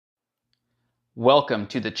Welcome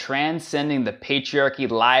to the Transcending the Patriarchy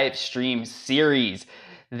live stream series.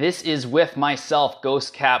 This is with myself,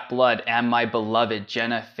 Ghost Cat Blood, and my beloved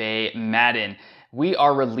Jenna Faye Madden. We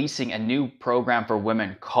are releasing a new program for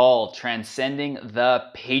women called Transcending the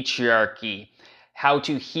Patriarchy. How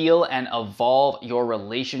to heal and evolve your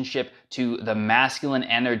relationship to the masculine,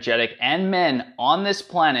 energetic, and men on this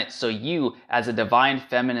planet so you, as a divine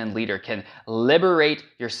feminine leader, can liberate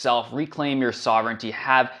yourself, reclaim your sovereignty,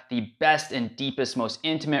 have the best and deepest, most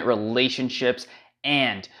intimate relationships,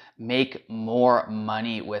 and make more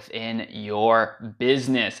money within your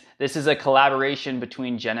business. This is a collaboration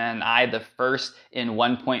between Jenna and I, the first in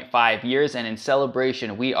 1.5 years. And in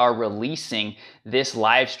celebration, we are releasing this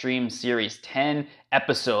live stream series, 10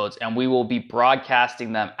 episodes, and we will be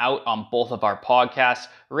broadcasting them out on both of our podcasts,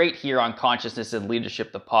 right here on Consciousness and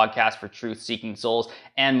Leadership, the podcast for truth-seeking souls,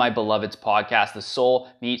 and my beloved's podcast, the Soul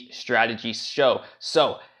Meet Strategy Show.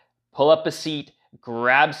 So pull up a seat,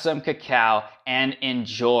 grab some cacao, and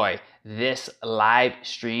enjoy this live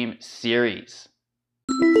stream series.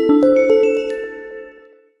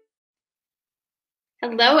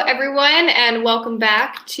 Hello, everyone, and welcome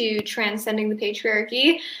back to Transcending the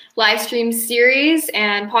Patriarchy live stream series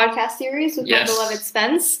and podcast series with my beloved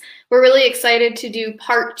Spence. We're really excited to do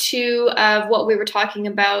part 2 of what we were talking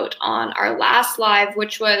about on our last live,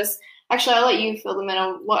 which was, actually, I'll let you fill them in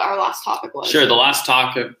on what our last topic was. Sure, the last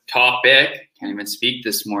topic, can't even speak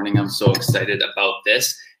this morning. I'm so excited about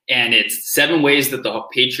this. And it's 7 ways that the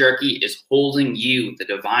patriarchy is holding you, the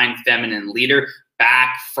divine feminine leader,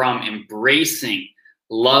 back from embracing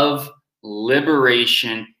love,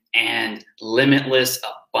 liberation, and limitless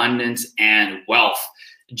abundance and wealth.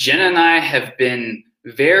 Jenna and I have been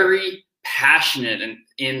very passionate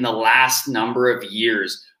in the last number of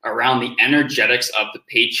years around the energetics of the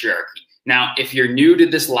patriarchy. Now, if you're new to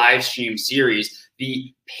this live stream series,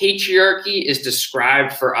 the patriarchy is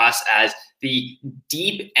described for us as the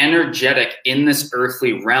deep energetic in this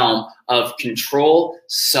earthly realm of control,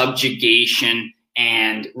 subjugation,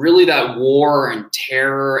 and really that war and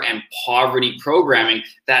terror and poverty programming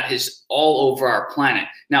that is all over our planet.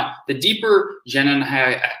 Now, the deeper Jenna and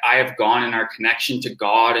I have gone in our connection to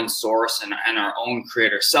God and Source and our own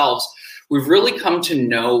creator selves, we've really come to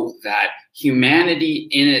know that humanity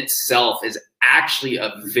in itself is actually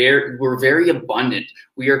we're very abundant.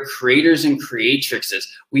 We are creators and creatrixes.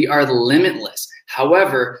 We are limitless.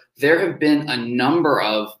 However, there have been a number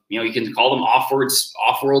of, you can call them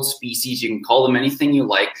off-world species, you can call them anything you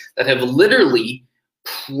like, that have literally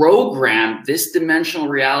programmed this dimensional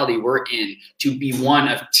reality we're in to be one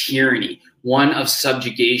of tyranny, one of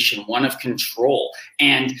subjugation, one of control.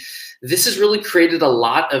 And this has really created a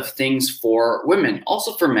lot of things for women,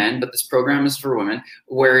 also for men, but this program is for women,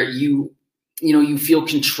 where you feel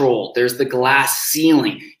controlled. There's the glass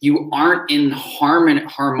ceiling. You aren't in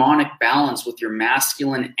harmonic balance with your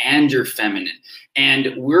masculine and your feminine.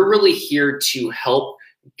 And we're really here to help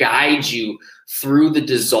guide you through the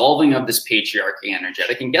dissolving of this patriarchy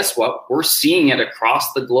energetic. And guess what? We're seeing it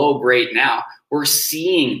across the globe right now. We're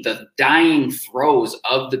seeing the dying throes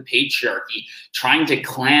of the patriarchy trying to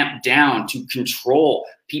clamp down, to control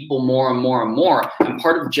people more and more and more. And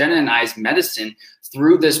part of Jenna and I's medicine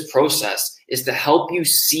through this process is to help you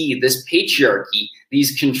see this patriarchy,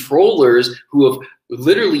 these controllers who have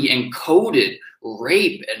literally encoded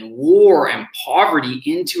rape and war and poverty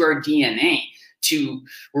into our DNA.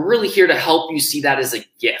 We're really here to help you see that as a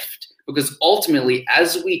gift. Because ultimately,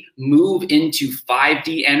 as we move into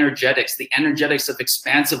 5D energetics, the energetics of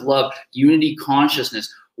expansive love, unity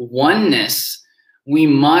consciousness, oneness, we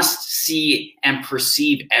must see and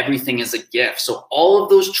perceive everything as a gift. So all of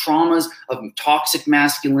those traumas of toxic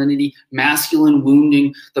masculinity, masculine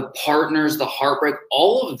wounding, the partners, the heartbreak,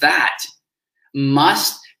 all of that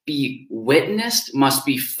must be witnessed, must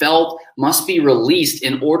be felt, must be released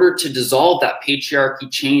in order to dissolve that patriarchy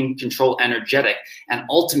chain control energetic and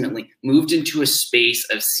ultimately moved into a space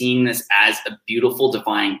of seeing this as a beautiful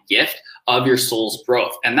divine gift of your soul's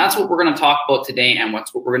growth. And that's what we're going to talk about today, and what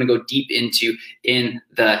we're going to go deep into in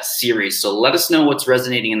the series. So let us know what's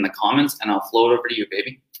resonating in the comments, and I'll float over to you,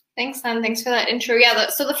 baby. Thanks, Sam. Thanks for that intro. Yeah,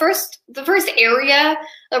 so the first area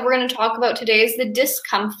that we're going to talk about today is the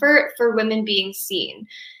discomfort for women being seen,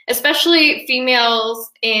 especially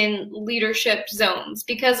females in leadership zones,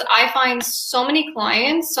 because I find so many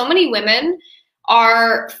clients, so many women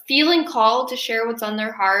are feeling called to share what's on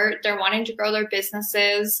their heart. They're wanting to grow their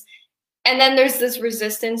businesses. And then there's this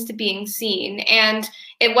resistance to being seen. And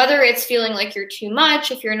whether it's feeling like you're too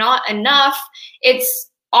much, if you're not enough, it's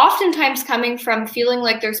oftentimes coming from feeling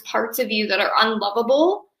like there's parts of you that are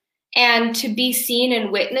unlovable And to be seen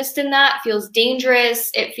and witnessed in that feels dangerous.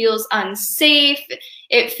 It feels unsafe.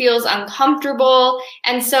 It feels uncomfortable.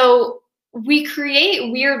 And so we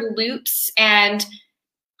create weird loops and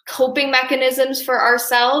coping mechanisms for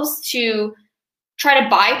ourselves to try to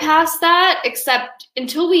bypass that, except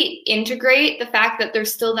until we integrate the fact that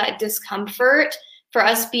there's still that discomfort for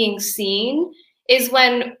us being seen is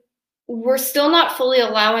when we're still not fully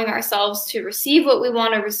allowing ourselves to receive what we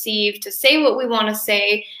want to receive, to say what we want to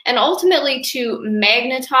say, and ultimately to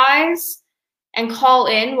magnetize and call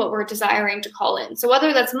in what we're desiring to call in. So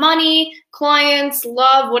whether that's money, clients,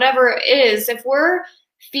 love, whatever it is, if we're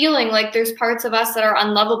feeling like there's parts of us that are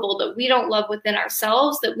unlovable, that we don't love within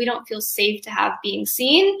ourselves, that we don't feel safe to have being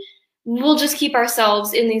seen, we'll just keep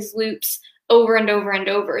ourselves in these loops over and over and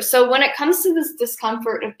over. So when it comes to this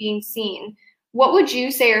discomfort of being seen, what would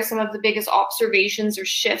you say are some of the biggest observations or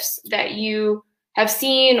shifts that you have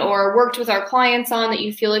seen or worked with our clients on that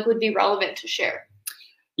you feel like would be relevant to share?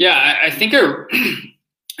 Yeah, I think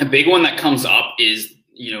a big one that comes up is,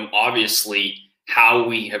 obviously how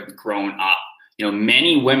we have grown up.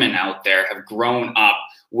 Many women out there have grown up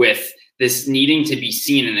with this needing to be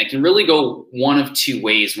seen, and it can really go one of two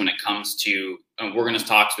ways when it comes to, we're going to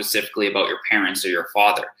talk specifically about your parents or your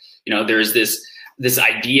father. There's this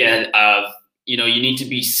idea of, you need to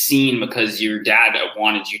be seen because your dad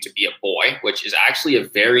wanted you to be a boy, which is actually a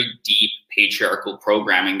very deep patriarchal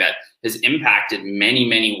programming that has impacted many,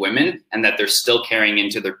 many women, and that they're still carrying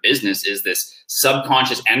into their business, is this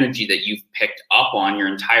subconscious energy that you've picked up on your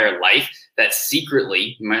entire life that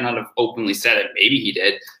secretly, you might not have openly said it, maybe he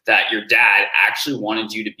did, that your dad actually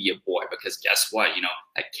wanted you to be a boy, because guess what,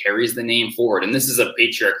 that carries the name forward. And this is a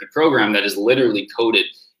patriarchy program that is literally coded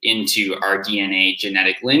into our DNA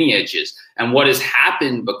genetic lineages. And what has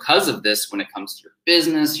happened because of this when it comes to your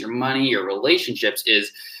business, your money, your relationships,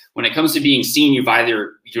 is when it comes to being seen, you've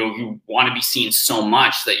either, you want to be seen so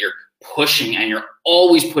much that you're pushing and you're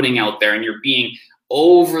always putting out there and you're being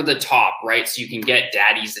over the top, right? So you can get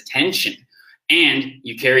daddy's attention. And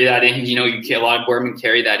you carry that in, a lot of women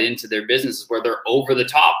carry that into their businesses where they're over the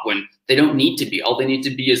top when they don't need to be. All they need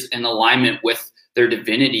to be is in alignment with their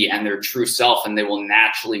divinity and their true self, and they will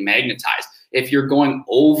naturally magnetize. If you're going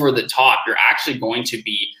over the top, you're actually going to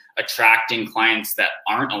be attracting clients that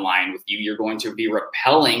aren't aligned with you. You're going to be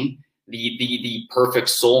repelling the perfect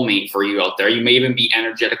soulmate for you out there. You may even be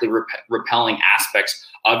energetically repelling aspects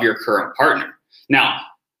of your current partner. Now,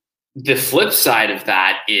 the flip side of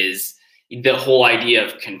that is the whole idea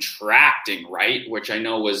of contracting, right? Which I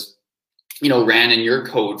know was, ran in your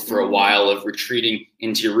code for a while, of retreating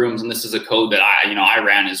into your rooms. And this is a code that I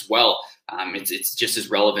ran as well. It's just as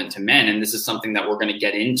relevant to men. And this is something that we're going to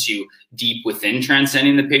get into deep within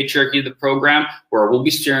Transcending the Patriarchy of the program, where we'll be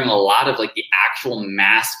sharing a lot of the actual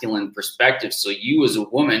masculine perspective. So you as a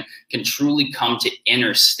woman can truly come to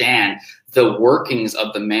understand the workings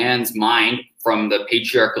of the man's mind from the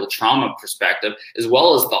patriarchal trauma perspective, as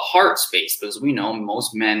well as the heart space, because we know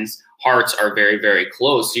most men's hearts are very, very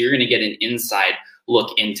close. So you're going to get an inside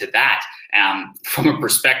look into that from a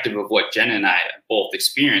perspective of what Jen and I both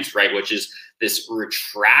experienced, right? Which is this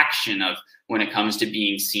retraction of when it comes to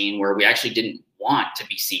being seen, where we actually didn't want to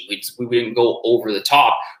be seen. We didn't go over the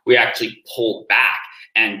top. We actually pulled back.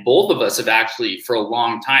 And both of us have actually, for a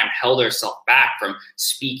long time, held ourselves back from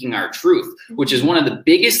speaking our truth, which is one of the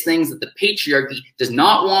biggest things that the patriarchy does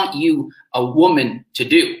not want you, a woman, to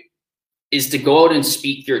do, is to go out and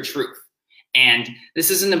speak your truth. And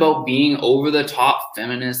this isn't about being over the top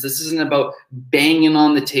feminist. This isn't about banging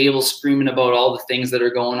on the table, screaming about all the things that are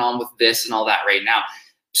going on with this and all that right now.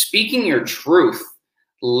 Speaking your truth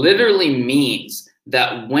literally means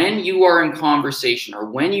that when you are in conversation, or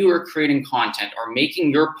when you are creating content or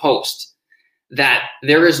making your post, that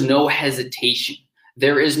there is no hesitation.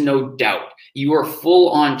 There is no doubt. You are full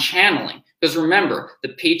on channeling. Because remember, the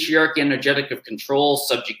patriarchy, energetic of control,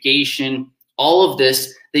 subjugation, all of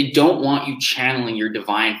this, they don't want you channeling your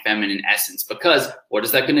divine feminine essence, because what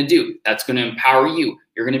is that going to do? That's going to empower you.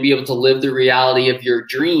 You're going to be able to live the reality of your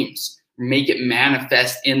dreams, make it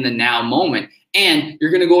manifest in the now moment. And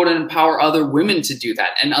you're going to go out and empower other women to do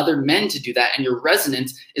that and other men to do that. And your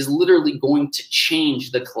resonance is literally going to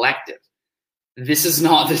change the collective. This is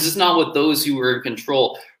not what those who are in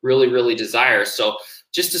control really, really desire. So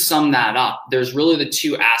just to sum that up, there's really the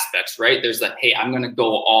two aspects, right? There's that, hey, I'm going to go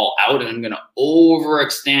all out and I'm going to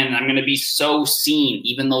overextend and I'm going to be so seen,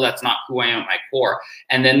 even though that's not who I am at my core.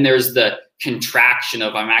 And then there's the contraction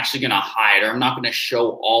of I'm actually going to hide, or I'm not going to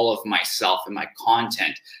show all of myself in my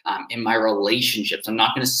content, in my relationships. I'm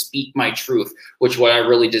not going to speak my truth, which what I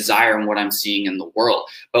really desire and what I'm seeing in the world.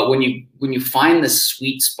 But when you find the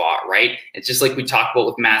sweet spot, right? It's just like we talk about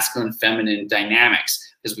with masculine, feminine dynamics,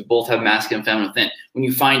 because we both have masculine and feminine within. When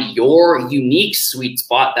you find your unique sweet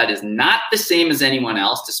spot that is not the same as anyone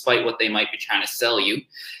else, despite what they might be trying to sell you,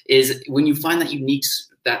 is when you find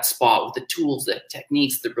that spot with the tools, the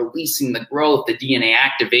techniques, the releasing, the growth, the DNA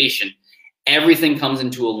activation, everything comes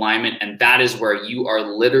into alignment. And that is where you are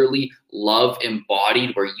literally love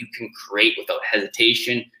embodied, where you can create without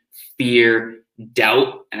hesitation, fear,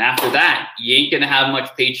 doubt. And after that, you ain't going to have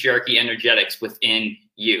much patriarchy energetics within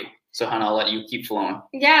you. So Hannah, I'll let you keep flowing.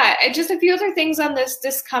 Yeah, just a few other things on this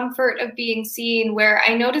discomfort of being seen, where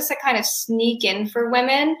I notice it kind of sneak in for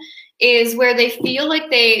women, is where they feel like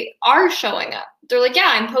they are showing up. They're like,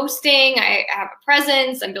 yeah, I'm posting, I have a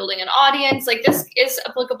presence, I'm building an audience. Like, this is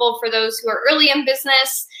applicable for those who are early in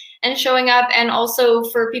business and showing up, and also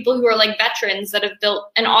for people who are like veterans that have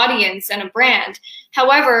built an audience and a brand.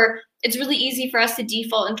 However, it's really easy for us to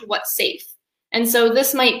default into what's safe. And so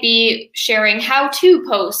this might be sharing how-to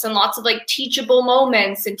posts and lots of like teachable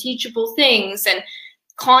moments and teachable things and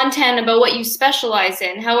content about what you specialize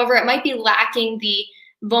in. However, it might be lacking the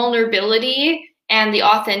vulnerability and the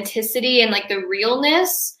authenticity and like the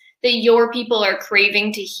realness that your people are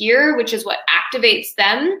craving to hear, which is what activates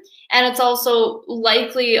them. And it's also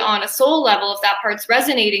likely on a soul level, if that part's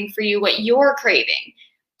resonating for you, what you're craving,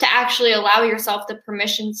 to actually allow yourself the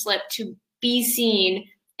permission slip to be seen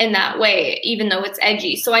in that way, even though it's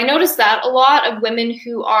edgy. So I noticed that a lot of women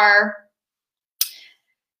who are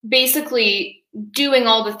basically doing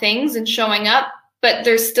all the things and showing up, but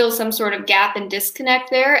there's still some sort of gap and disconnect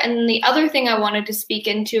there. And the other thing I wanted to speak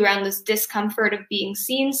into around this discomfort of being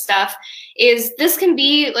seen stuff is this can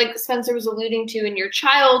be, like Spencer was alluding to, in your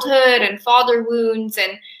childhood and father wounds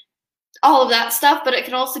and all of that stuff, but it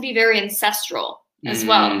can also be very ancestral as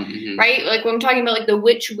well, right? Like when I'm talking about like the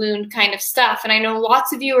witch wound kind of stuff, and I know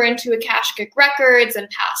lots of you are into Akashic records and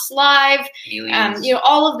past life,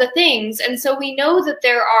 all of the things. And so we know that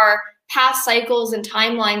there are past cycles and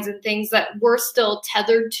timelines and things that we're still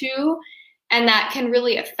tethered to, and that can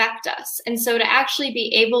really affect us. And so to actually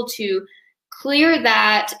be able to clear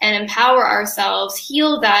that and empower ourselves,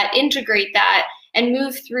 heal that, integrate that, and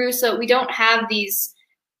move through so that we don't have these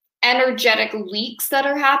energetic leaks that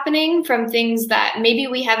are happening from things that maybe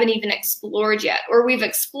we haven't even explored yet, or we've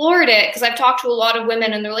explored it. Because I've talked to a lot of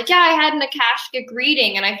women and they're like, yeah, I had an Akashic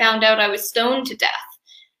reading and I found out I was stoned to death.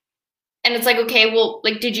 And it's like, okay, well,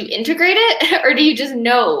 like, did you integrate it? Or do you just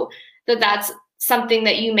know that that's something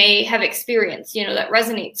that you may have experienced, that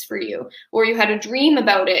resonates for you? Or you had a dream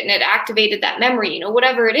about it and it activated that memory,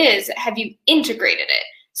 whatever it is, have you integrated it?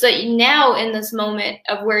 So that now in this moment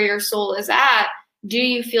of where your soul is at, do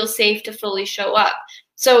you feel safe to fully show up?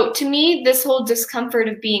 So to me, this whole discomfort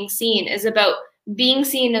of being seen is about being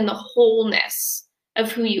seen in the wholeness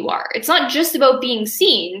of who you are. It's not just about being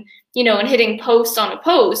seen, and hitting post on a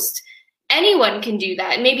post. Anyone can do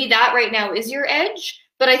that. And maybe that right now is your edge.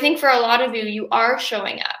 But I think for a lot of you, you are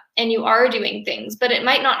showing up and you are doing things, but it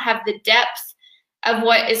might not have the depth of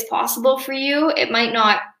what is possible for you. It might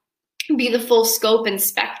not be the full scope and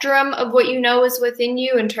spectrum of what is within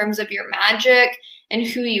you in terms of your magic and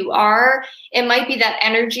who you are. It might be that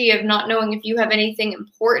energy of not knowing if you have anything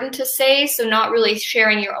important to say, so not really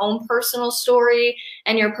sharing your own personal story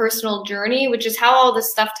and your personal journey, which is how all this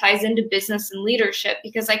stuff ties into business and leadership,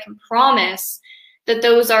 because I can promise that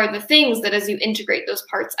those are the things that as you integrate those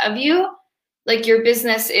parts of you, like, your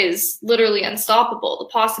business is literally unstoppable.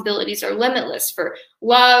 The possibilities are limitless for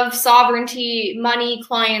love, sovereignty, money,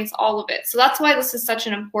 clients, all of it. So that's why this is such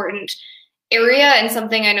an important area, and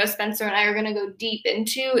something I know Spencer and I are going to go deep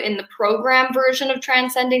into in the program version of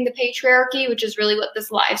Transcending the Patriarchy, which is really what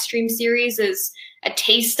this live stream series is a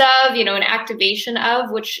taste of, an activation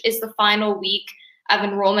of, which is the final week of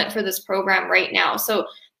enrollment for this program right now. So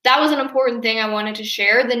that was an important thing I wanted to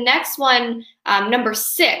share. The next one, number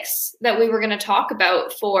 6, that we were going to talk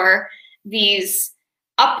about for these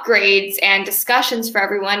upgrades and discussions for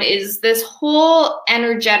everyone is this whole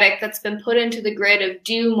energetic that's been put into the grid of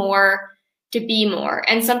do more to be more.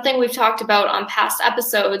 And something we've talked about on past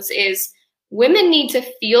episodes is women need to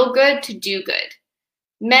feel good to do good.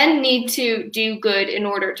 Men need to do good in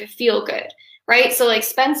order to feel good, right? So like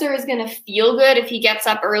Spencer is going to feel good if he gets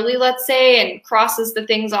up early, let's say, and crosses the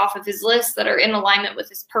things off of his list that are in alignment with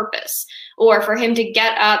his purpose, or for him to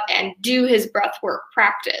get up and do his breath work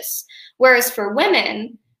practice. Whereas for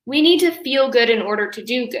women, we need to feel good in order to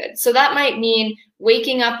do good. So that might mean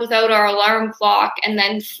waking up without our alarm clock and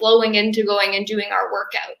then flowing into going and doing our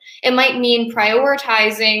workout. It might mean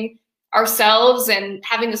prioritizing ourselves and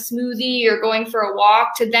having a smoothie or going for a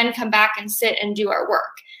walk to then come back and sit and do our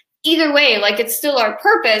work. Either way, like it's still our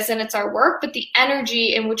purpose and it's our work, but the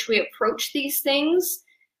energy in which we approach these things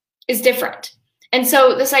is different. And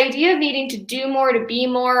so this idea of needing to do more, to be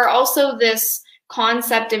more, also this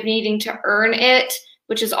concept of needing to earn it,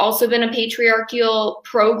 which has also been a patriarchal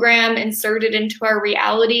program inserted into our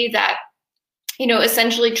reality that, you know,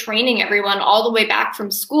 essentially training everyone all the way back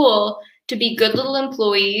from school to be good little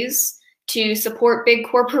employees, to support big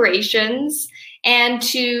corporations, and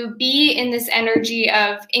to be in this energy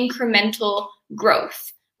of incremental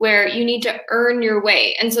growth where you need to earn your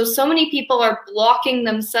way. And so many people are blocking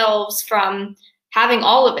themselves from having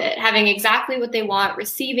all of it, having exactly what they want,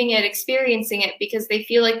 receiving it, experiencing it, because they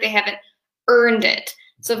feel like they haven't earned it.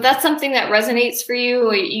 So if that's something that resonates for you,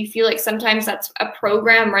 or you feel like sometimes that's a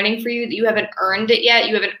program running for you that you haven't earned it yet,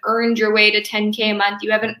 you haven't earned your way to 10K a month,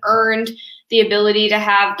 you haven't earned the ability to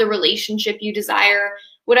have the relationship you desire,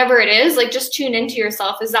 whatever it is, like just tune into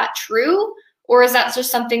yourself. Is that true? Or is that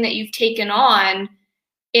just something that you've taken on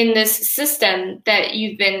in this system that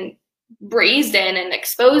you've been raised in and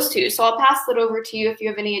exposed to? So I'll pass that over to you if you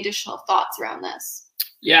have any additional thoughts around this.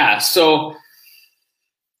 Yeah, so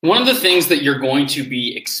one of the things that you're going to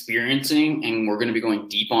be experiencing, and we're going to be going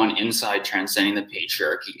deep on inside Transcending the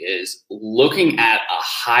Patriarchy, is looking at a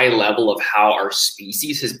high level of how our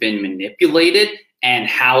species has been manipulated and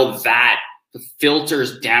how that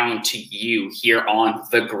filters down to you here on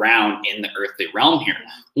the ground in the earthly realm here.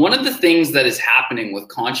 One of the things that is happening with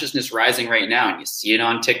consciousness rising right now, and you see it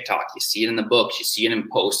on TikTok, you see it in the books, you see it in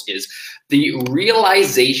posts, is the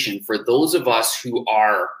realization for those of us who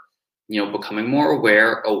are, you know, becoming more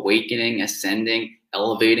aware, awakening, ascending,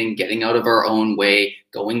 elevating, getting out of our own way,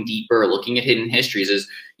 going deeper, looking at hidden histories, is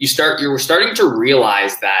we're starting to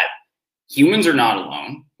realize that humans are not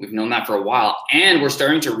alone. We've known that for a while. And we're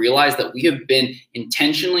starting to realize that we have been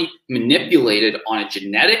intentionally manipulated on a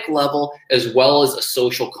genetic level as well as a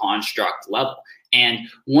social construct level. And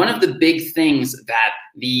one of the big things that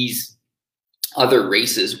these other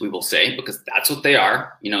races, we will say, because that's what they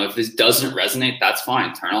are. You know, if this doesn't resonate, that's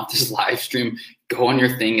fine. Turn off this live stream, go on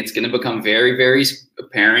your thing. It's going to become very, very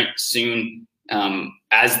apparent soon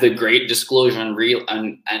as the great disclosure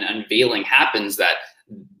and unveiling happens that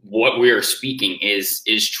what we are speaking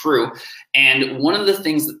is true. And one of the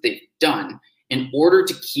things that they've done in order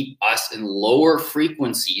to keep us in lower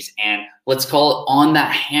frequencies and let's call it on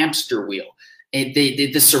that hamster wheel,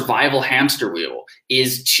 the survival hamster wheel,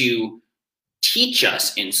 is to teach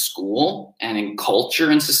us in school and in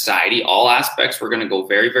culture and society, all aspects we're going to go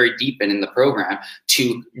very, very deep in the program,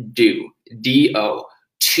 to do, D-O,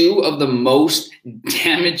 two of the most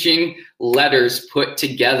damaging letters put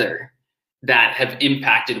together that have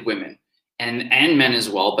impacted women and men as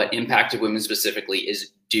well, but impacted women specifically,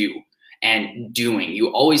 is do and doing. You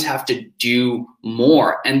always have to do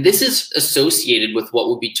more. And this is associated with what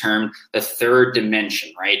would be termed the third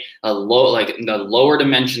dimension, right? Like the lower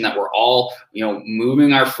dimension that we're all, you know,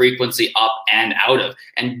 moving our frequency up and out of.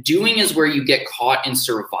 And doing is where you get caught in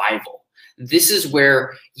survival. This is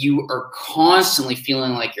where you are constantly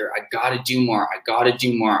feeling like I gotta do more, I gotta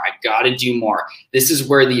do more, I gotta do more. This is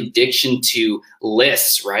where the addiction to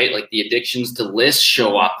lists, right? Like the addictions to lists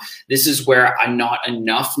show up. This is where a not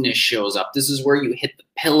enoughness shows up. This is where you hit the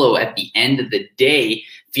pillow at the end of the day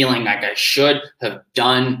feeling like I should have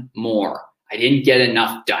done more. I didn't get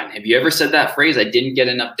enough done. Have you ever said that phrase, I didn't get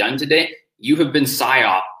enough done today? You have been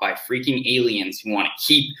psyoped by freaking aliens who want to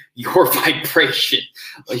keep your vibration,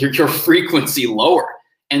 your frequency lower.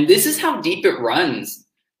 And this is how deep it runs,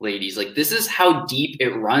 ladies. Like, this is how deep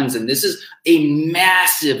it runs. And this is a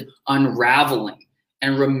massive unraveling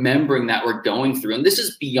and remembering that we're going through. And this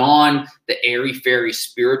is beyond the airy-fairy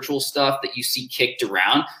spiritual stuff that you see kicked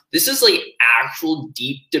around. This is like actual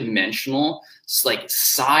deep dimensional, like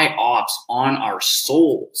psyops on our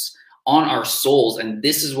souls. And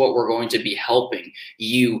this is what we're going to be helping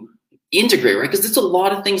you integrate, right? Because it's a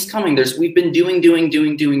lot of things coming. We've been doing.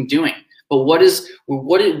 But where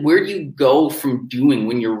do you go from doing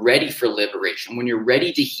when you're ready for liberation, when you're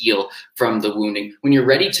ready to heal from the wounding, when you're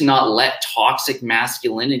ready to not let toxic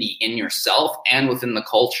masculinity in yourself and within the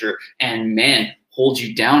culture and men hold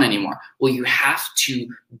you down anymore? Well, you have to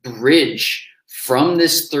bridge from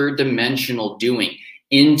this third dimensional doing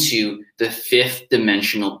into the fifth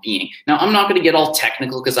dimensional being. Now, I'm not going to get all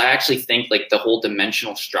technical because I actually think like the whole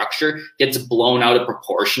dimensional structure gets blown out of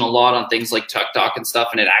proportion a lot on things like TikTok and stuff,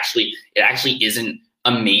 and it actually isn't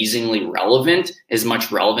amazingly relevant, as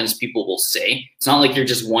much relevance people will say. It's not like you're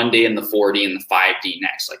just one day in the 4D and the 5D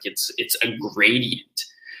next. Like it's a gradient.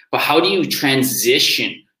 But how do you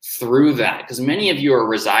transition through that? Because many of you are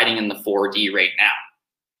residing in the 4D right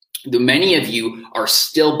now. Many of you are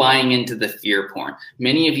still buying into the fear porn.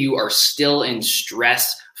 Many of you are still in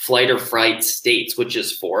stress, flight or fright states, which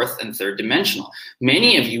is fourth and third dimensional.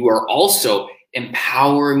 Many of you are also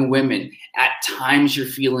empowering women. At times you're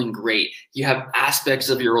feeling great. You have aspects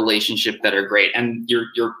of your relationship that are great, and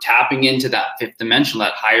you're tapping into that fifth dimensional,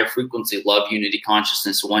 that higher frequency, love, unity,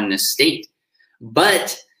 consciousness, oneness state.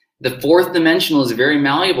 But the fourth dimensional is very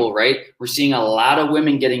malleable, right? We're seeing a lot of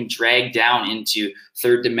women getting dragged down into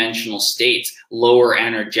third dimensional states, lower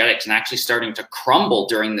energetics, and actually starting to crumble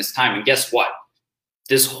during this time. And guess what?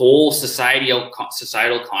 This whole societal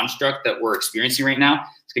construct that we're experiencing right now,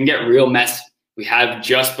 it's gonna get real messy. We have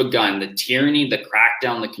just begun. The tyranny, the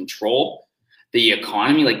crackdown, the control, the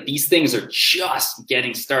economy, like these things are just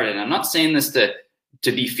getting started. And I'm not saying this to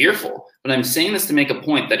be fearful, but I'm saying this to make a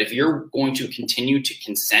point that if you're going to continue to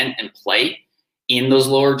consent and play in those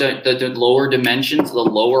lower the lower dimensions, the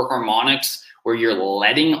lower harmonics, where you're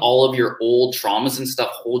letting all of your old traumas and stuff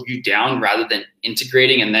hold you down rather than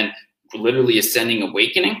integrating and then literally ascending,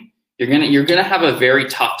 awakening, you're gonna have a very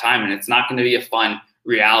tough time, and it's not gonna be a fun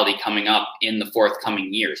reality coming up in the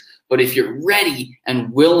forthcoming years. But if you're ready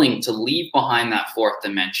and willing to leave behind that fourth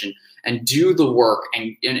dimension and do the work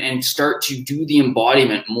and start to do the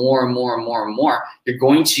embodiment more and more and more and more, you're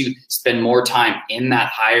going to spend more time in that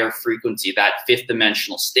higher frequency, that fifth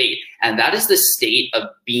dimensional state. And that is the state of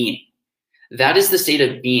being. That is the state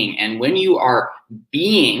of being. And when you are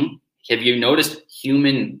being, have you noticed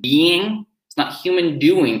human being? It's not human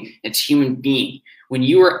doing, it's human being. When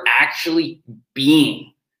you are actually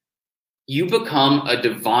being, you become a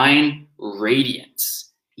divine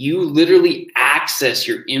radiance. You literally access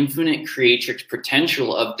your infinite creatrix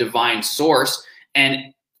potential of divine source,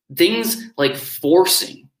 and things like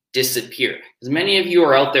forcing disappear. Because many of you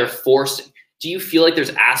are out there forcing. Do you feel like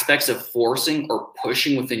there's aspects of forcing or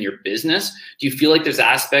pushing within your business? Do you feel like there's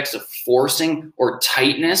aspects of forcing or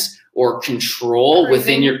tightness or control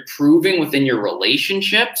within your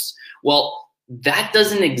relationships? Well, that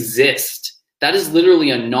doesn't exist. That is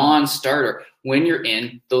literally a non-starter when you're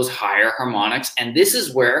in those higher harmonics. And this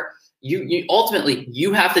is where you ultimately,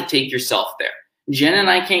 you have to take yourself there. Jen and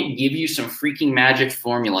I can't give you some freaking magic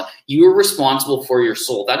formula. You are responsible for your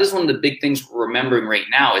soul. That is one of the big things we're remembering right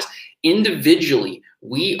now is individually,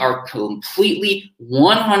 we are completely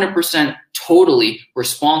 100% totally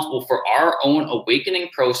responsible for our own awakening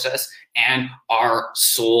process and our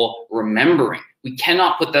soul remembering. We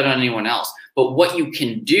cannot put that on anyone else. But what you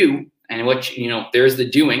can do, and what, there's the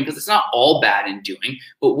doing, because it's not all bad in doing,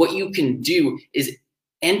 but what you can do is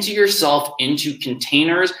enter yourself into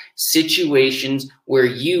containers, situations where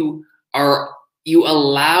you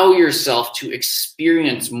allow yourself to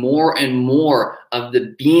experience more and more of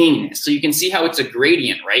the beingness. So you can see how it's a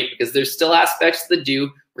gradient, right? Because there's still aspects of the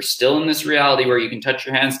do. We're still in this reality where you can touch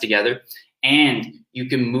your hands together and you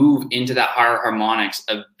can move into that higher harmonics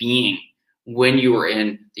of being when you are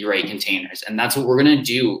in the right containers. And that's what we're going to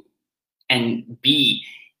do and be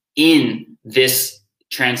in this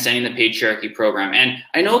Transcending the Patriarchy program. And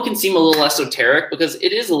I know it can seem a little esoteric because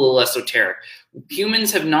it is a little esoteric.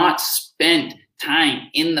 Humans have not spent time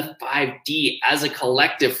in the 5D as a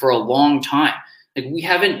collective for a long time. Like, we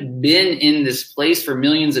haven't been in this place for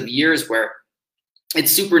millions of years where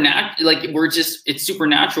it's supernatural. Like, it's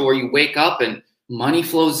supernatural where you wake up and money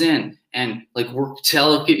flows in, and like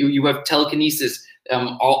you have telekinesis.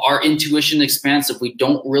 Our intuition expansive. We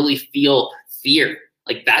don't really feel fear.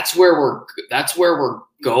 Like, that's where we're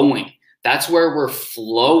going. That's where we're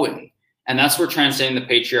flowing. And that's where Transcending the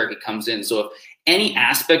Patriarchy comes in. So if any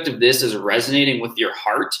aspect of this is resonating with your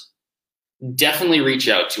heart, definitely reach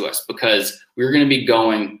out to us, because we're going to be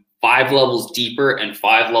going 5 levels deeper and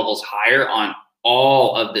 5 levels higher on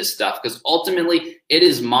all of this stuff. Because ultimately, it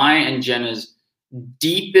is my and Jenna's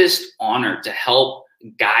deepest honor to help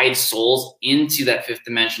guide souls into that 5th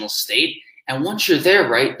dimensional state. And once you're there,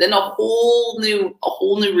 right, then a whole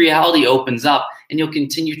new reality opens up, and you'll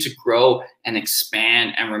continue to grow and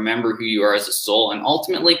expand and remember who you are as a soul. And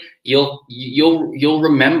ultimately, you'll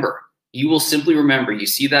remember. You will simply remember. You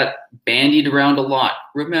see that bandied around a lot.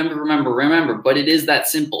 Remember. But it is that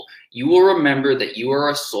simple. You will remember that you are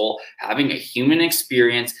a soul having a human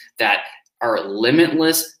experience that are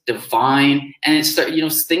limitless, divine, and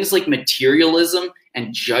things like materialism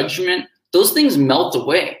and judgment, those things melt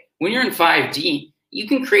away. When you're in 5D, you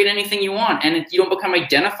can create anything you want, and you don't become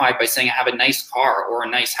identified by saying I have a nice car or a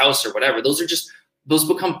nice house or whatever. Those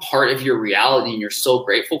become part of your reality, and you're so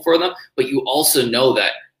grateful for them. But you also know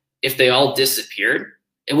that if they all disappeared,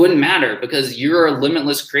 it wouldn't matter, because you're a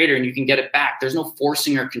limitless creator and you can get it back. There's no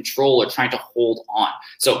forcing or control or trying to hold on.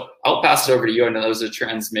 So I'll pass it over to you. I know that was a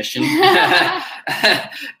transmission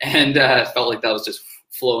and felt like that was just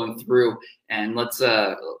flowing through. And let's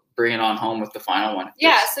bring it on home with the final one.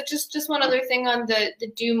 Yeah. So just one other thing on the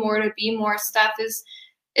do more to be more stuff is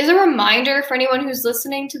a reminder for anyone who's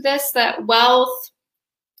listening to this that wealth,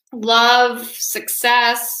 love,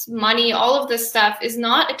 success, money, all of this stuff is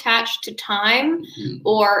not attached to time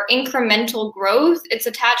or incremental growth. It's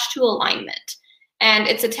attached to alignment, and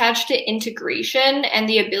it's attached to integration and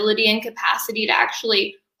the ability and capacity to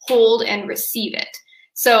actually hold and receive it.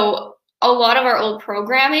 So a lot of our old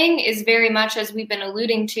programming is very much, as we've been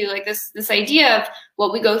alluding to, like this idea of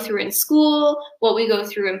what we go through in school, what we go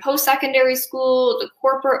through in post-secondary school, the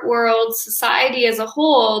corporate world, society as a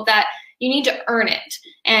whole, that you need to earn it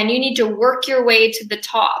and you need to work your way to the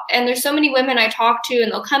top. And there's so many women I talk to,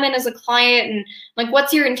 and they'll come in as a client and like,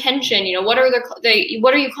 what's your intention? You know, what are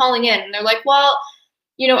you calling in? And they're like, well,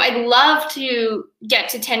 you know, I'd love to get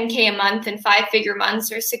to 10K a month and 5-figure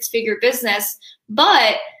months or 6-figure business,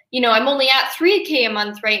 but you know, I'm only at 3K a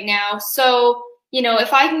month right now. So, you know,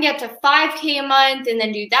 if I can get to 5K a month and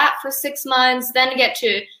then do that for 6 months, then get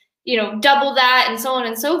to, you know, double that and so on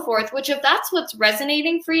and so forth, which if that's what's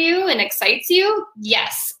resonating for you and excites you,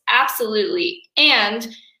 yes, absolutely.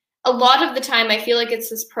 And a lot of the time I feel like it's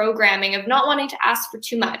this programming of not wanting to ask for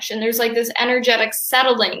too much. And there's like this energetic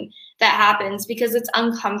settling that happens because it's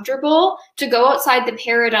uncomfortable to go outside the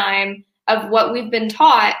paradigm of what we've been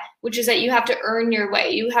taught, which is that you have to earn your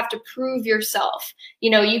way. You have to prove yourself.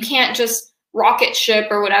 You know, you can't just rocket ship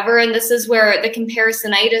or whatever. And this is where the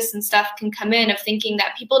comparisonitis and stuff can come in, of thinking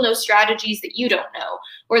that people know strategies that you don't know,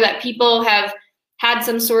 or that people have had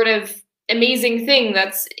some sort of amazing thing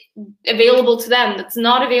that's available to them that's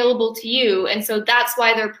not available to you. And so that's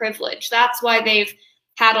why they're privileged. That's why they've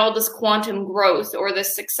had all this quantum growth or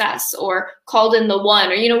this success or called in the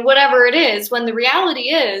one, or, you know, whatever it is, when the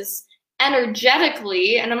reality is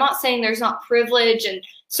energetically, and I'm not saying there's not privilege and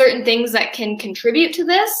certain things that can contribute to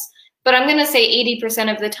this, but I'm going to say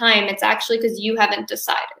 80% of the time, it's actually because you haven't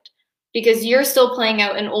decided, because you're still playing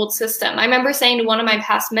out an old system. I remember saying to one of my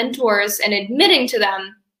past mentors and admitting to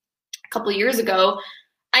them a couple of years ago,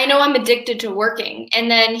 I know I'm addicted to working.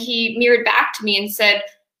 And then he mirrored back to me and said,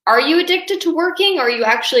 are you addicted to working, or are you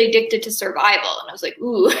actually addicted to survival? And I was like,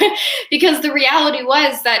 ooh, because the reality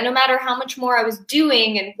was that no matter how much more I was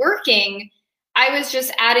doing and working, I was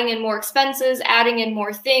just adding in more expenses, adding in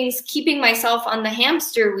more things, keeping myself on the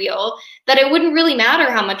hamster wheel, that it wouldn't really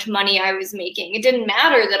matter how much money I was making. It didn't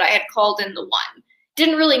matter that I had called in the one. It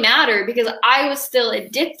didn't really matter because I was still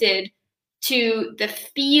addicted to the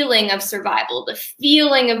feeling of survival, the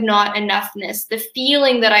feeling of not enoughness, the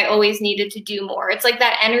feeling that I always needed to do more. It's like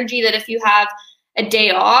that energy that if you have a day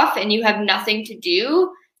off and you have nothing to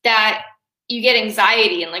do, that you get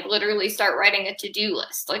anxiety and like literally start writing a to-do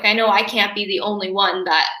list. Like, I know I can't be the only one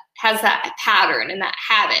that has that pattern and that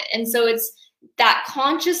habit. And so it's that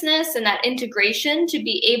consciousness and that integration to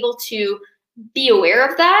be able to be aware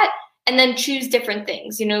of that and then choose different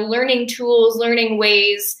things, you know, learning tools, learning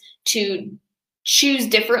ways to choose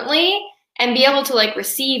differently and be able to like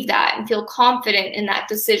receive that and feel confident in that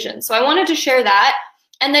decision. So I wanted to share that.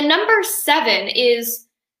 And then number 7 is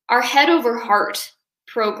our head over heart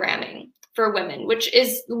programming for women, which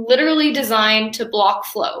is literally designed to block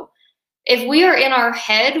flow. If we are in our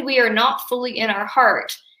head, we are not fully in our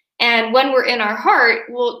heart. And when we're in our heart,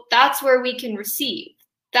 well, that's where we can receive.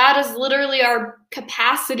 That is literally our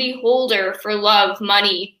capacity holder for love,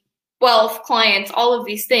 money, wealth, clients, all of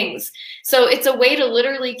these things. So it's a way to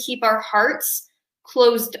literally keep our hearts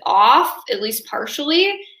closed off, at least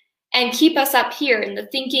partially, and keep us up here in the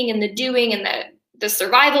thinking and the doing and the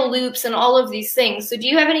survival loops and all of these things. So do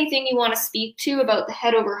you have anything you want to speak to about the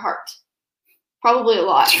head over heart? Probably a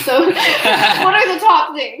lot. So what are the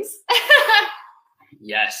top things?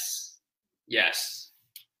 Yes.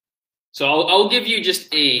 So I'll give you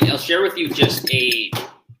I'll share with you just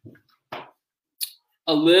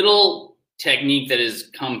a little technique that has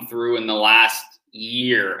come through in the last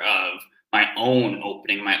year of my own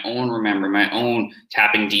opening, my own remembering, my own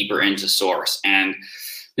tapping deeper into source. And,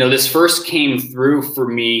 you know, this first came through for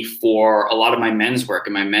me for a lot of my men's work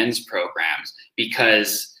and my men's programs,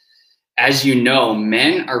 because as you know,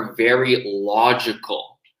 men are very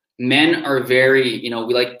logical, men are very, we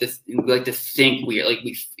like to think,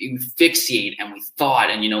 we fixate and we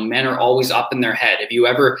thought, and men are always up in their head. Have you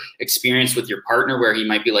ever experienced with your partner where he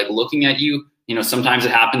might be like looking at you? Sometimes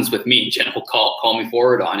it happens with me. Jen will call me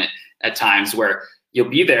forward on it at times where you'll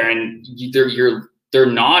be there and they're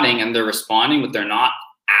nodding and they're responding, but they're not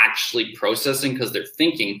actually processing because they're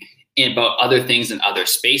thinking about other things in other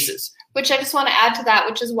spaces. Which I just want to add to that,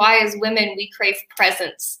 which is why as women, we crave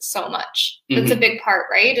presence so much. That's a big part,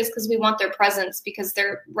 right? Is because we want their presence because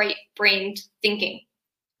they're right-brained thinking.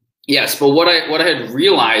 Yes, but what I had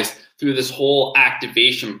realized through this whole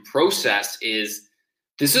activation process is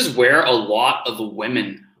this is where a lot of the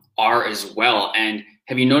women are as well. And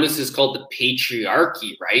have you noticed it's called the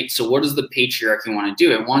patriarchy, right? So what does the patriarchy want to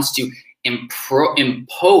do? It wants to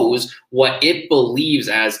impose what it believes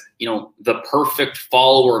as, the perfect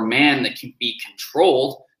follower man that can be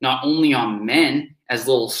controlled, not only on men as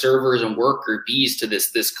little servers and worker bees to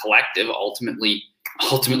this collective, ultimately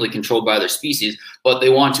controlled by other species, but they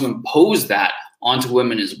want to impose that onto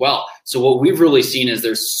women as well. So what we've really seen is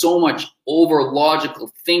there's so much over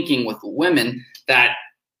logical thinking with women that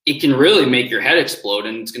it can really make your head explode,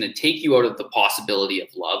 and it's going to take you out of the possibility of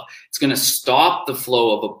love. It's going to stop the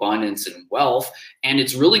flow of abundance and wealth, and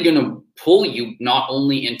it's really going to pull you not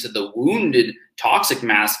only into the wounded toxic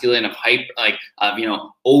masculine of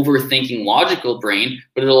overthinking logical brain,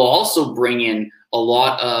 but it'll also bring in a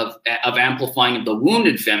lot of amplifying of the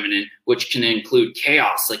wounded feminine, which can include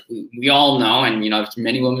chaos. Like we all know, and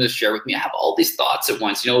many women have shared with me, I have all these thoughts at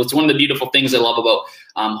once. It's one of the beautiful things I love about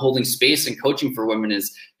holding space and coaching for women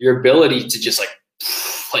is your ability to just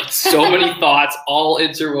like so many thoughts all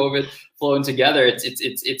interwoven, flowing together.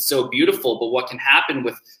 It's so beautiful. But what can happen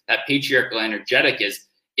with that patriarchal energetic is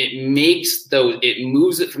it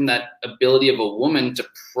moves it from that ability of a woman to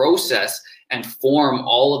process and form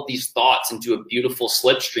all of these thoughts into a beautiful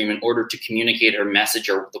slipstream in order to communicate her message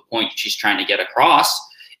or the point she's trying to get across,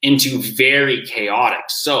 into very chaotic.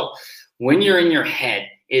 So when you're in your head,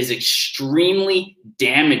 it is extremely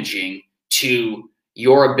damaging to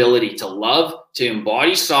your ability to love, to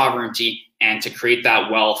embody sovereignty, and to create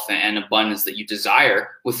that wealth and abundance that you desire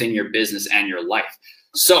within your business and your life.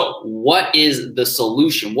 So what is the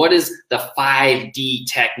solution? What is the 5D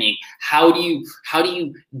technique? How do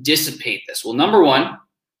you dissipate this? Well, number one,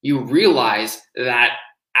 you realize that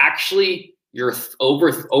actually your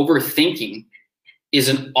overthinking is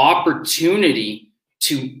an opportunity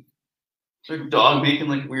to. Is there a dog making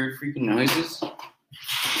like weird freaking noises?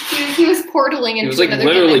 He was portaling into another dimension. He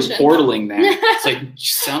was literally portaling there. It's like, you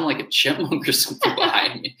sound like a chipmunk or something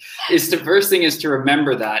behind me. The first thing is to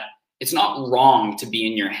remember that it's not wrong to be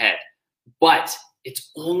in your head, but it's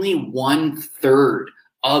only 1/3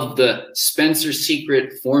 of the Spencer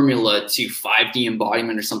secret formula to 5D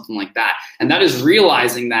embodiment or something like that. And that is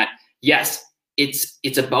realizing that, yes,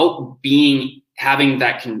 it's about having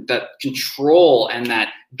that control and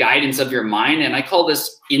that guidance of your mind. And I call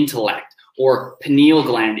this intellect or pineal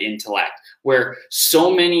gland intellect, where so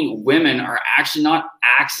many women are actually not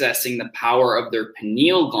accessing the power of their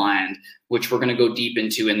pineal gland, which we're going to go deep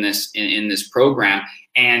into in this program.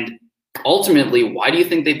 And ultimately, why do you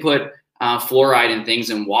think they put fluoride and things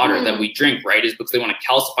in water that we drink, right? Is because they want to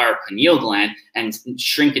calcify our pineal gland and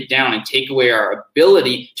shrink it down and take away our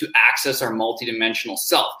ability to access our multidimensional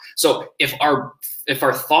self. So if our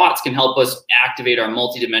thoughts can help us activate our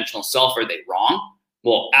multidimensional self, are they wrong?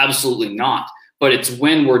 Well, absolutely not. But it's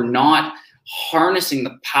when we're not harnessing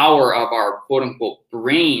the power of our quote unquote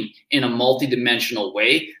brain in a multidimensional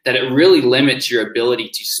way that it really limits your ability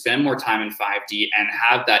to spend more time in 5D and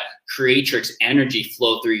have that creatrix energy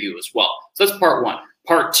flow through you as well. So that's part one.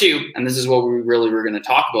 Part two, and this is what we really were going to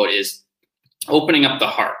talk about, is opening up the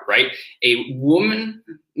heart, right? A woman,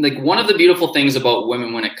 like one of the beautiful things about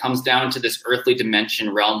women when it comes down to this earthly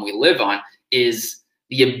dimension realm we live on is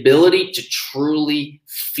the ability to truly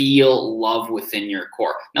feel love within your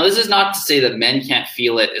core. Now, this is not to say that men can't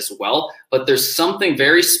feel it as well, but there's something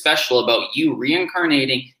very special about you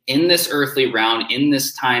reincarnating in this earthly realm, in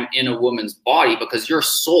this time, in a woman's body, because your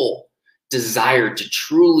soul desired to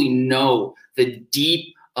truly know the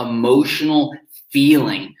deep emotional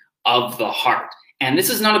feeling of the heart. And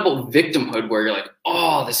this is not about victimhood where you're like,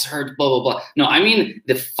 oh, this hurts, blah, blah, blah. No, I mean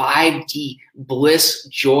the 5D bliss,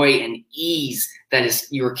 joy, and ease that is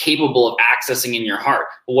you're capable of accessing in your heart.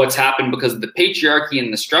 But what's happened because of the patriarchy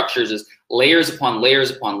and the structures is layers upon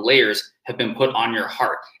layers upon layers have been put on your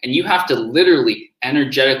heart. And you have to literally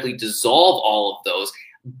energetically dissolve all of those.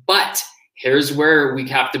 But here's where we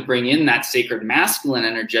have to bring in that sacred masculine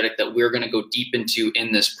energetic that we're going to go deep into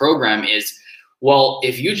in this program is, well,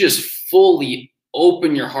 if you just fully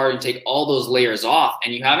open your heart and take all those layers off,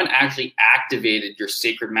 and you haven't actually activated your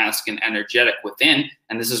sacred masculine energetic within.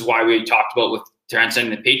 And this is why we talked about with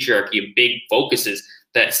transcending the patriarchy, a big focus is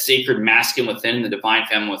that sacred masculine within and the divine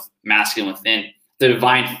feminine with masculine within, the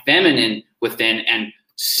divine feminine within, and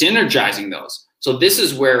synergizing those. So this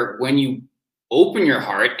is where when you open your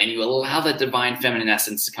heart and you allow that divine feminine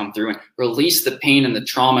essence to come through and release the pain and the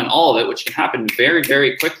trauma and all of it, which can happen very,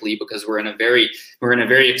 very quickly because we're in a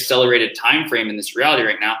very accelerated time frame in this reality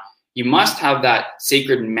right now. You must have that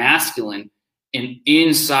sacred masculine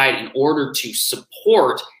inside in order to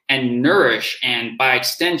support and nourish and by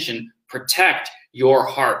extension protect your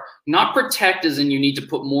heart. Not protect as in you need to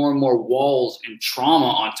put more and more walls and trauma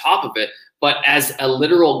on top of it, but as a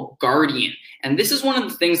literal guardian. And this is one of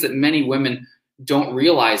the things that many women don't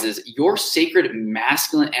realize is your sacred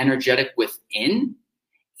masculine energetic within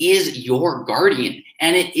is your guardian,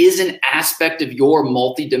 and it is an aspect of your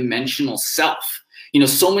multidimensional self. You know,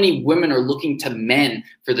 so many women are looking to men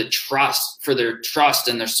for their trust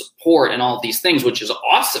and their support and all of these things, which is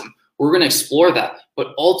awesome. We're going to explore that.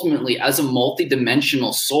 But ultimately, as a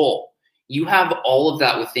multidimensional soul, you have all of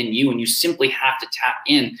that within you, and you simply have to tap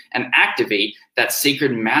in and activate that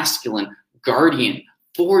sacred masculine guardian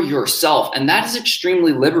for yourself. And that is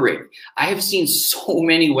extremely liberating. I have seen so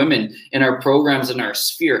many women in our programs in our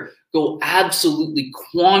sphere go absolutely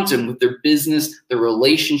quantum with their business, their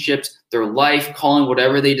relationships, their life, calling,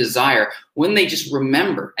 whatever they desire, when they just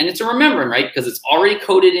remember. And it's a remembering, right? Because it's already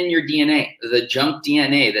coded in your DNA, the junk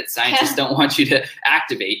DNA that scientists don't want you to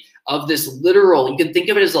activate, of this literal, you can think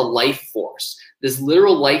of it as a life force, this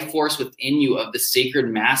literal life force within you of the sacred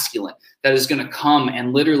masculine that is going to come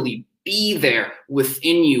and literally be there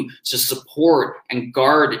within you to support and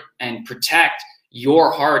guard and protect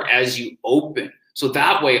your heart as you open. So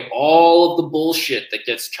that way, all of the bullshit that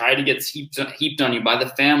gets heaped on you by the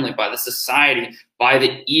family, by the society, by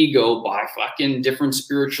the ego, by fucking different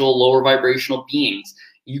spiritual, lower vibrational beings,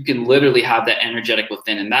 you can literally have that energetic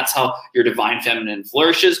within. And that's how your divine feminine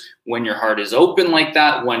flourishes, when your heart is open like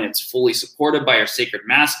that, when it's fully supported by your sacred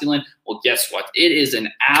masculine. Well, guess what? It is an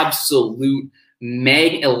absolute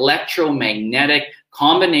electromagnetic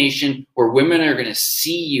combination where women are going to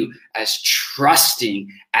see you as trusting,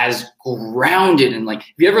 as grounded. And like,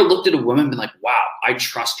 have you ever looked at a woman and been like, wow, I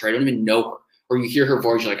trust her, I don't even know her? Or you hear her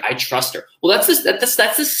voice, you're like, I trust her. Well, that's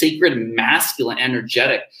the sacred masculine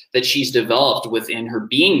energetic that she's developed within her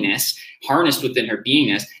beingness, harnessed within her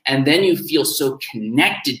beingness. And then you feel so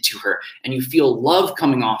connected to her and you feel love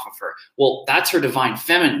coming off of her. Well, that's her divine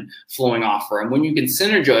feminine flowing off her. And when you can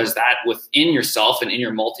synergize that within yourself and in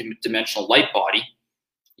your multidimensional light body,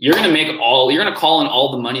 you're going to call in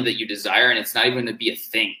all the money that you desire, and it's not even going to be a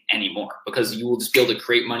thing anymore, because you will just be able to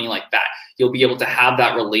create money like that. You'll be able to have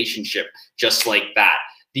that relationship just like that.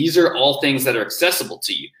 These are all things that are accessible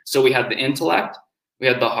to you. So we have the intellect, we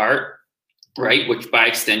have the heart, right? Which by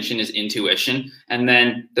extension is intuition. And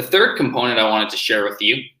then the third component I wanted to share with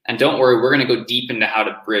you, and don't worry, we're going to go deep into how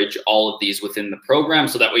to bridge all of these within the program,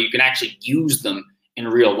 so that way you can actually use them in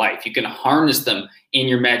real life. You can harness them in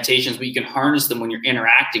your meditations, but you can harness them when you're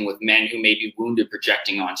interacting with men who may be wounded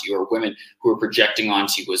projecting onto you, or women who are projecting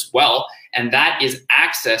onto you as well. And that is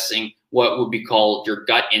accessing what would be called your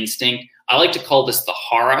gut instinct. I like to call this the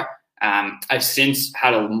hara. I've since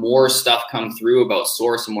had more stuff come through about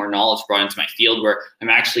source and more knowledge brought into my field, where I'm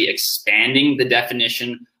actually expanding the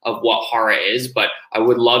definition of what hara is. But I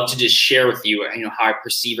would love to just share with you, how I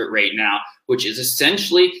perceive it right now, which is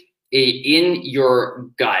essentially in your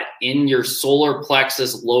gut, in your solar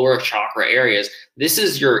plexus, lower chakra areas. This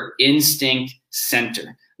is your instinct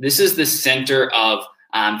center. This is the center of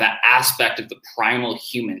that aspect of the primal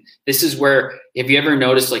human. This is where, if you ever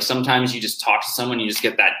notice, like sometimes you just talk to someone, you just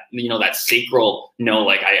get that, that sacral,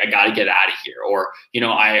 like I got to get out of here, or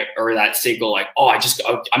or that sacral, like, oh, I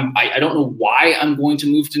don't know why I'm going to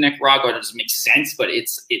move to Nicaragua. It doesn't make sense, but it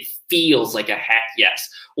feels like a heck yes.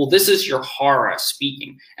 Well, this is your hara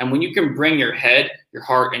speaking. And when you can bring your head, your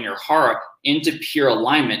heart, and your hara into pure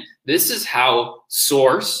alignment, this is how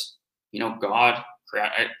source, God,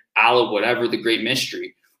 Allah, whatever the great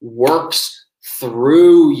mystery, works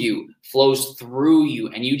through you, flows through you,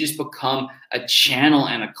 and you just become a channel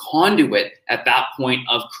and a conduit at that point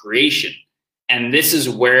of creation. And this is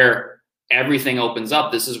where everything opens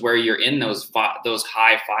up. This is where you're in those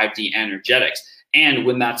high 5D energetics. And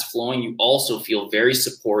when that's flowing, you also feel very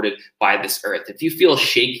supported by this earth. If you feel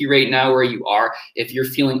shaky right now where you are, if you're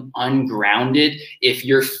feeling ungrounded, if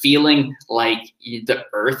you're feeling like the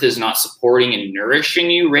earth is not supporting and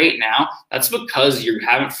nourishing you right now, that's because you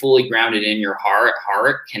haven't fully grounded in your heart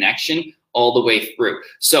connection all the way through.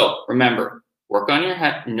 So remember, work on your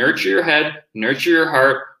head, nurture your head, nurture your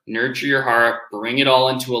heart, nurture your heart, bring it all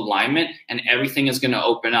into alignment, and everything is going to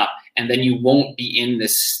open up. And then you won't be in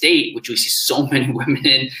this state, which we see so many women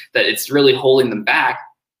in, that it's really holding them back,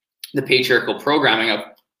 the patriarchal programming of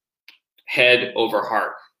head over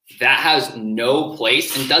heart. That has no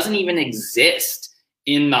place and doesn't even exist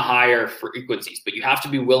in the higher frequencies, but you have to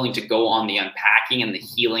be willing to go on the unpacking and the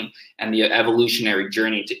healing and the evolutionary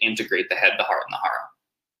journey to integrate the head, the heart, and the heart.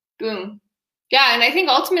 Boom. Yeah, and I think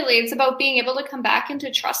ultimately it's about being able to come back into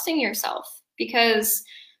trusting yourself, because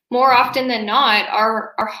more often than not,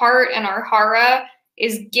 our heart and our hara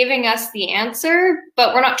is giving us the answer,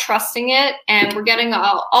 but we're not trusting it, and we're getting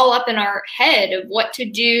all up in our head of what to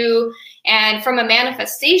do. And from a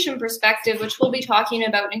manifestation perspective, which we'll be talking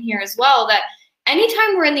about in here as well, that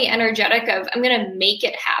anytime we're in the energetic of I'm going to make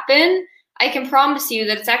it happen, I can promise you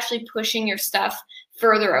that it's actually pushing your stuff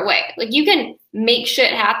further away. Like, you can make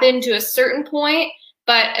shit happen to a certain point,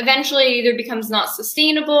 but eventually it either becomes not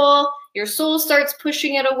sustainable, your soul starts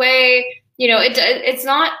pushing it away. You know, it's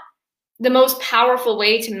not the most powerful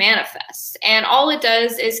way to manifest. And all it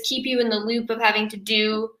does is keep you in the loop of having to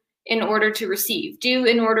do in order to receive, do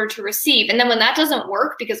in order to receive. And then when that doesn't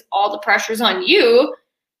work because all the pressure's on you,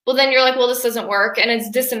 well, then you're like, well, this doesn't work, and it's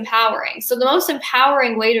disempowering. So the most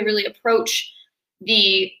empowering way to really approach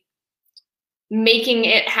the making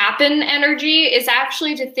it happen energy is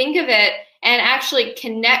actually to think of it and actually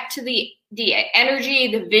connect to the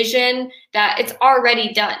energy, the vision that it's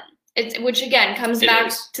already done. Which again comes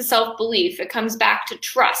back to self-belief. It comes back to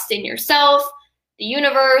trust in yourself, the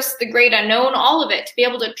universe, the great unknown, all of it, to be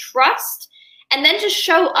able to trust and then to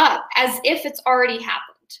show up as if it's already happened.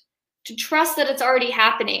 To trust that it's already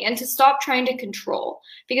happening and to stop trying to control.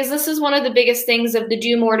 Because this is one of the biggest things of the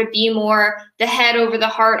do more to be more, the head over the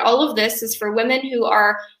heart. All of this is for women who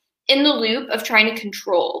are in the loop of trying to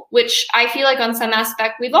control, which I feel like on some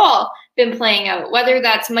aspect we've all been playing out, whether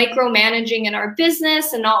that's micromanaging in our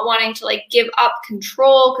business and not wanting to like give up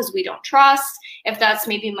control because we don't trust, if that's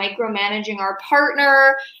maybe micromanaging our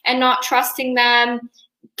partner and not trusting them.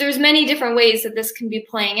 There's many different ways that this can be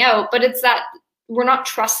playing out, but it's that we're not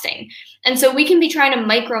trusting. And so we can be trying to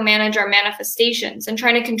micromanage our manifestations and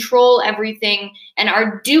trying to control everything, and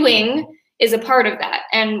our doing is a part of that.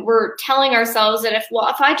 And we're telling ourselves that if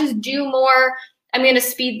I just do more, I'm going to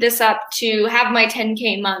speed this up to have my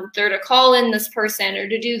 10K month, or to call in this person, or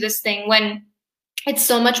to do this thing, when it's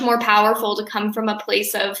so much more powerful to come from a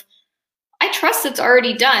place of, I trust it's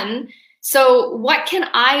already done. So what can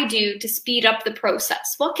I do to speed up the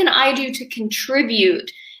process? What can I do to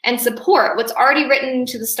contribute and support what's already written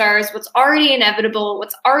into the stars, what's already inevitable,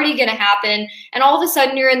 what's already going to happen? And all of a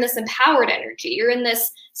sudden you're in this empowered energy. You're in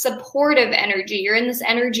this supportive energy. You're in this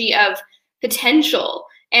energy of potential.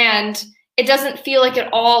 And it doesn't feel like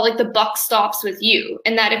at all like the buck stops with you.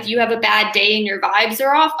 And that if you have a bad day and your vibes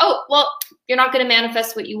are off, oh, well, you're not going to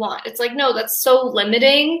manifest what you want. It's like, no, that's so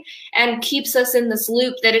limiting and keeps us in this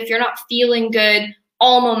loop that if you're not feeling good,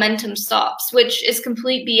 all momentum stops, which is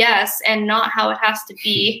complete BS and not how it has to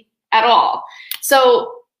be at all.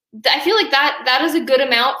 So I feel like that is a good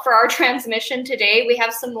amount for our transmission today. We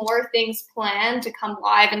have some more things planned to come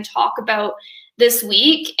live and talk about this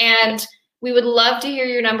week, and we would love to hear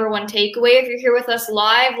your number one takeaway. If you're here with us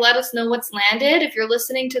live, let us know what's landed. If you're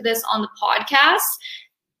listening to this on the podcast,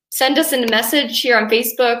 send us a message here on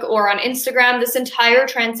Facebook or on Instagram. This entire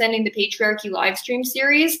Transcending the Patriarchy live stream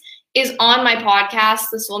series is on my podcast,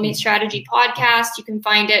 the Soul Meat Strategy podcast. You can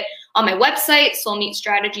find it on my website,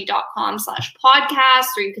 soulmeatstrategy.com/podcast,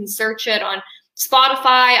 or you can search it on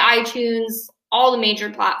Spotify, iTunes, all the major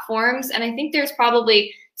platforms. And I think there's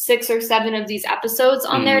probably 6 or 7 of these episodes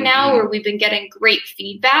on there now where we've been getting great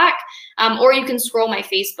feedback. Or you can scroll my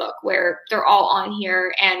Facebook where they're all on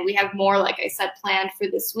here. And we have more, like I said, planned for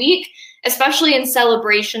this week, especially in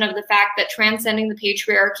celebration of the fact that Transcending the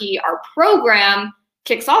Patriarchy, our program,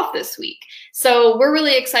 kicks off this week. So we're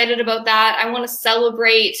really excited about that. I want to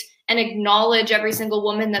celebrate and acknowledge every single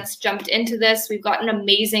woman that's jumped into this. We've got an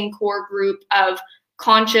amazing core group of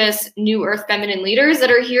conscious New Earth feminine leaders that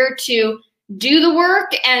are here to do the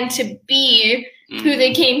work and to be who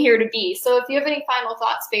they came here to be. So if you have any final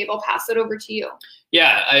thoughts, babe, I'll pass it over to you.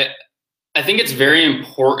 Yeah, I think it's very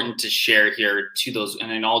important to share here to those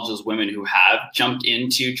and acknowledge those women who have jumped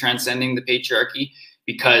into Transcending the Patriarchy,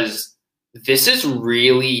 because this is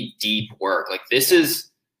really deep work. Like, this is,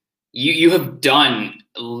 you have done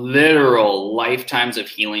literal lifetimes of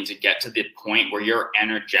healing to get to the point where your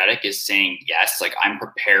energetic is saying, yes, like, I'm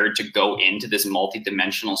prepared to go into this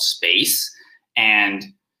multidimensional space and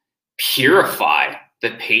purify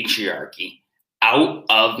the patriarchy out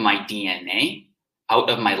of my DNA, out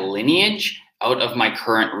of my lineage, out of my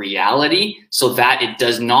current reality so that it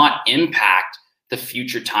does not impact the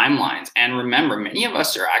future timelines. And remember, many of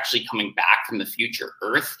us are actually coming back from the future.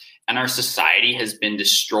 Earth and our society has been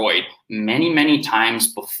destroyed many, many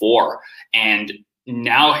times before. And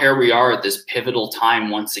now here we are at this pivotal time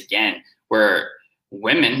once again, where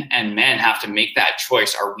women and men have to make that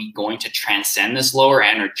choice. Are we going to transcend this lower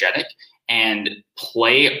energetic and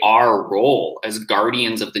play our role as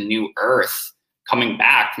guardians of the new earth, coming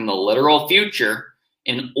back from the literal future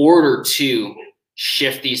in order to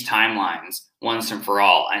shift these timelines once and for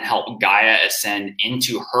all and help Gaia ascend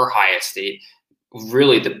into her highest state,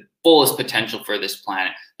 really the fullest potential for this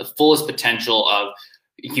planet, the fullest potential of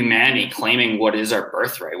humanity claiming what is our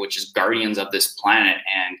birthright, which is guardians of this planet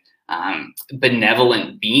and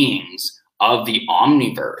benevolent beings of the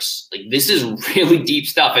omniverse. Like, this is really deep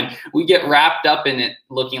stuff, and we get wrapped up in it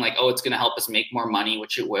looking like, oh, it's going to help us make more money,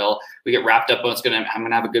 which it will. We get wrapped up, oh, I'm going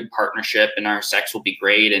to have a good partnership and our sex will be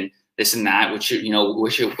great and this and that, which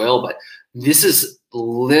it will. But this is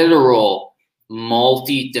literal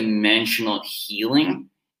multi-dimensional healing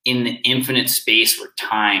in the infinite space where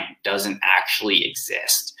time doesn't actually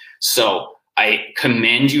exist. So I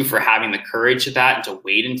commend you for having the courage of that and to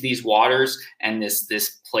wade into these waters and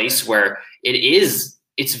this place where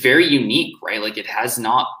it's very unique, right? Like, it has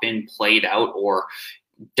not been played out or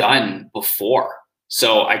done before.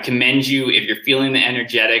 So I commend you. If you're feeling the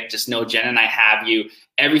energetic, just know Jen and I have you.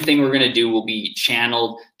 Everything we're going to do will be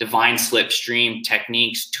channeled, divine slipstream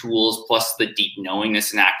techniques, tools, plus the deep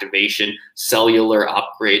knowingness and activation, cellular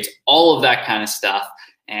upgrades, all of that kind of stuff.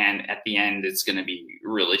 And at the end, it's going to be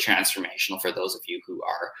really transformational for those of you who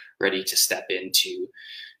are ready to step into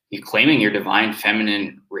you claiming your divine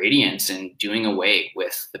feminine radiance and doing away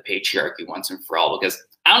with the patriarchy once and for all. Because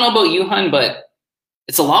I don't know about you, hun, but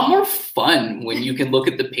it's a lot more fun when you can look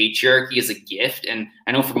at the patriarchy as a gift. And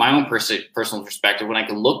I know from my own personal perspective, when I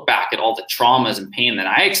can look back at all the traumas and pain that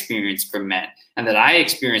I experienced from men and that I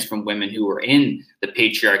experienced from women who were in the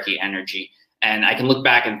patriarchy energy, and I can look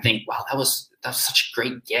back and think, wow, that was such a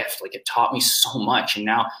great gift. Like, it taught me so much. And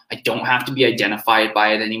now I don't have to be identified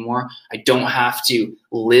by it anymore. I don't have to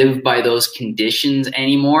live by those conditions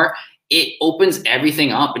anymore. It opens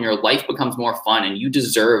everything up and your life becomes more fun and you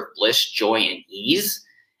deserve bliss, joy, and ease.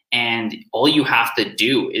 And all you have to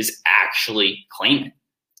do is actually claim it.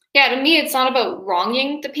 Yeah, to me, it's not about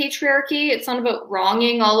wronging the patriarchy. It's not about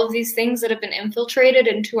wronging all of these things that have been infiltrated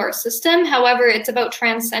into our system. However, it's about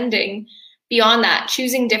transcending beyond that,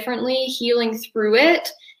 choosing differently, healing through it,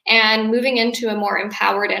 and moving into a more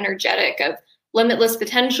empowered energetic of limitless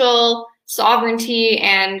potential, sovereignty,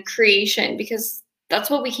 and creation, because that's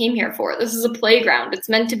what we came here for. This is a playground. It's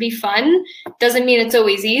meant to be fun. Doesn't mean it's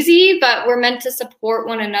always easy, but we're meant to support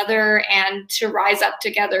one another and to rise up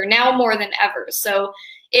together now more than ever. So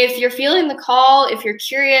if you're feeling the call, if you're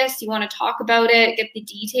curious, you want to talk about it, get the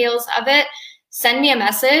details of it, send me a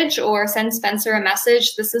message or send Spencer a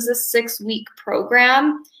message. This is a 6-week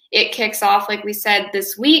program. It kicks off, like we said,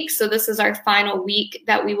 this week. So this is our final week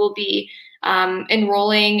that we will be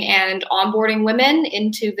enrolling and onboarding women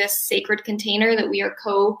into this sacred container that we are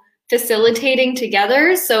co-facilitating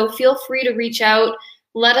together. So feel free to reach out.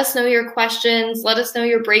 Let us know your questions. Let us know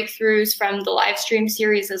your breakthroughs from the live stream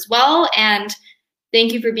series as well. And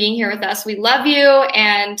thank you for being here with us. We love you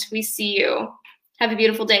and we see you. Have a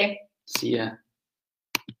beautiful day. See ya.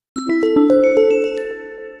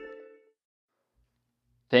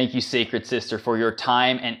 Thank you, Sacred Sister, for your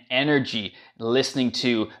time and energy listening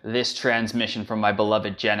to this transmission from my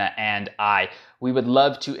beloved Jenna and I. We would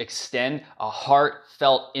love to extend a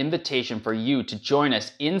heartfelt invitation for you to join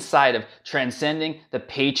us inside of Transcending the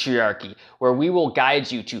Patriarchy, where we will guide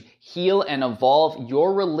you to heal and evolve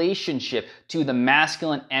your relationship to the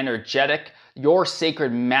masculine energetic, your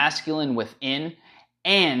sacred masculine within,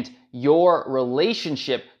 and your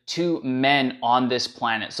relationship to men on this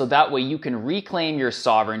planet. So that way you can reclaim your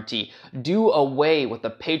sovereignty, do away with the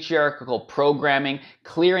patriarchal programming,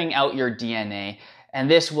 clearing out your DNA, and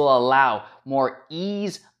this will allow more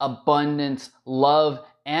ease, abundance, love,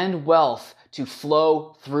 and wealth to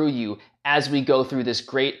flow through you as we go through this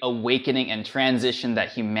great awakening and transition that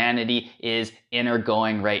humanity is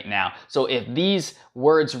undergoing right now. So if these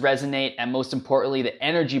words resonate, and most importantly, the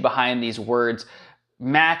energy behind these words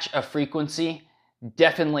match a frequency,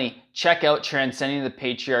 definitely check out Transcending the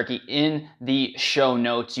Patriarchy in the show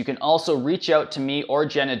notes. You can also reach out to me or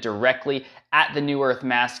Jenna directly at The New Earth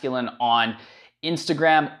Masculine on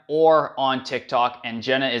Instagram or on TikTok, and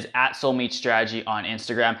Jenna is at Soulmate Strategy on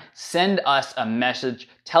Instagram. Send us a message.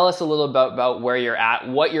 Tell us a little about where you're at,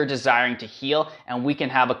 what you're desiring to heal, and we can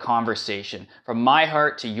have a conversation. From my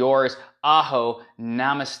heart to yours, aho,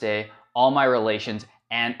 namaste, all my relations,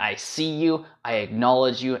 and I see you, I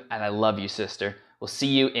acknowledge you, and I love you, sister. We'll see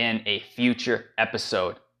you in a future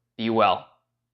episode. Be well.